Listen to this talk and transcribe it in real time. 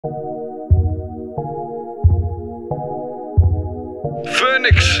PhööniX,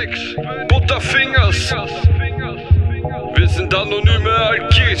 Buttafingaz. Wir sind Anonyme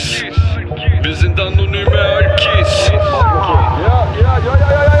Alkis. Wir sind Anonyme Alkis.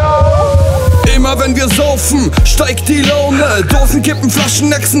 Immer wenn wir saufen, steigt die Laune. Dosen kippen, Flaschen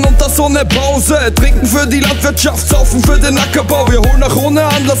nexen und das ohne Pause. Trinken für die Landwirtschaft, saufen für den Ackerbau. Wir holen auch ohne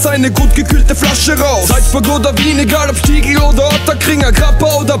Anlass eine gut gekühlte Flasche raus. Salzburg oder Wien, egal ob Stiegel oder Otterkringer, Grappa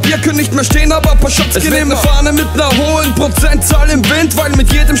oder Bier können nicht mehr stehen, aber ein paar Shots gehen immer. Es wird eine Fahne mit einer hohen Prozentzahl im Wind, weil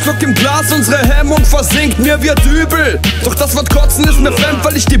mit jedem Schluck im Glas unsere Hemmung versinkt. Mir wird übel, doch das Wort kotzen ist mir fremd,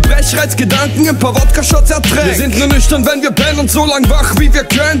 weil ich die Brechreizgedanken in paar Wodka-Shots ertränk. Wir sind nur nüchtern, wenn wir pennen und so lang wach wie wir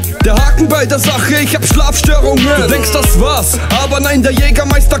können. Der Haken bei der Sache, ich hab Schlafstörungen. Du denkst, das war's, aber nein, der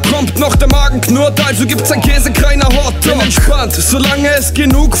Jägermeister kommt noch. Der Magen knurrt, also gibt's ein Käsekreiner Hotdog. Bin entspannt, solange es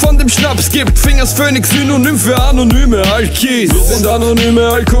genug von dem Schnaps gibt. Fingers PhööniX, Synonym für Anonyme Alkis. Wir sind anonyme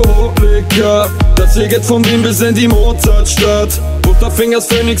Alkoholiker. Das hier geht von Wien bis in die Mozartstadt. Buttafingaz,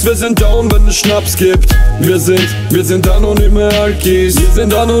 PhööniX, wir sind down, wenn es Schnaps gibt. Wir sind anonyme Alkis. Wir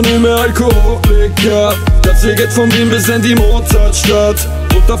sind anonyme Alkoholiker. Das hier geht von Wien bis in die Mozartstadt.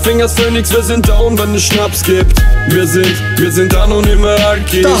 Buttafingaz, PhööniX, wir sind down, wenn es Schnaps gibt. Wir sind anonyme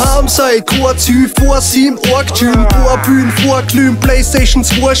Alkis. Daheim sei kurz Hüf, vor 7 Orgtschülen, Vorbühnen, Vorglühen, Playstation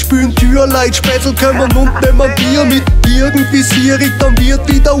 2 spielen, Türleit, Spätzl kommen und nehmen Bier mit. Irgendwie sierig, dann wird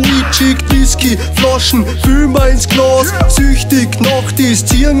wieder weitschickt. Whisky, Flaschen, füllen wir ins Glas. Süchtig, Nacht ist,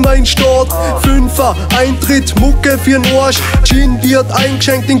 ziehen wir in Stadt. 5er, Eintritt, Mucke für'n Arsch. Gin wird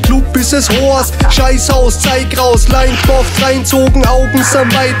eingeschenkt, in Club bis es Horst. Scheißhaus, zeig raus, Lein gemacht, reinzogen, Augen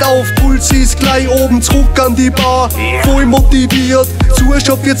sind weit auf. Puls ist gleich oben, zurück an die Bar. Voll motiviert,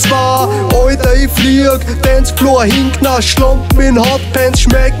 Zuschau für 2. Alter, ich flieg, Dancefloor, hinknascht, Schlampen in Hardpants,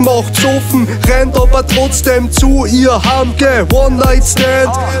 Schmeck macht soffen, rennt aber trotzdem zu ihr Hamke,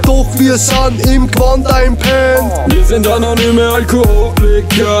 One-Night-Stand, doch wir sind im Gewand einpennt. Wir sind anonyme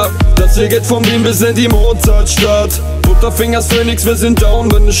Alkoholiker. Das hier geht von Wien bis in die Mozartstadt. Buttafingaz, PhööniX, wir sind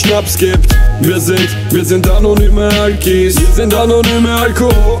down, wenn es Schnaps gibt. Wir sind anonyme Alkis. Wir sind anonyme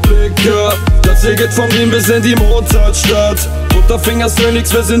Alkoholiker. Das hier geht von Wien bis in die Mozartstadt. Buttafingaz,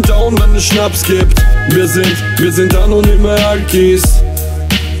 PhööniX, wir sind down, wenn es Schnaps gibt. Wir sind anonyme Alkis.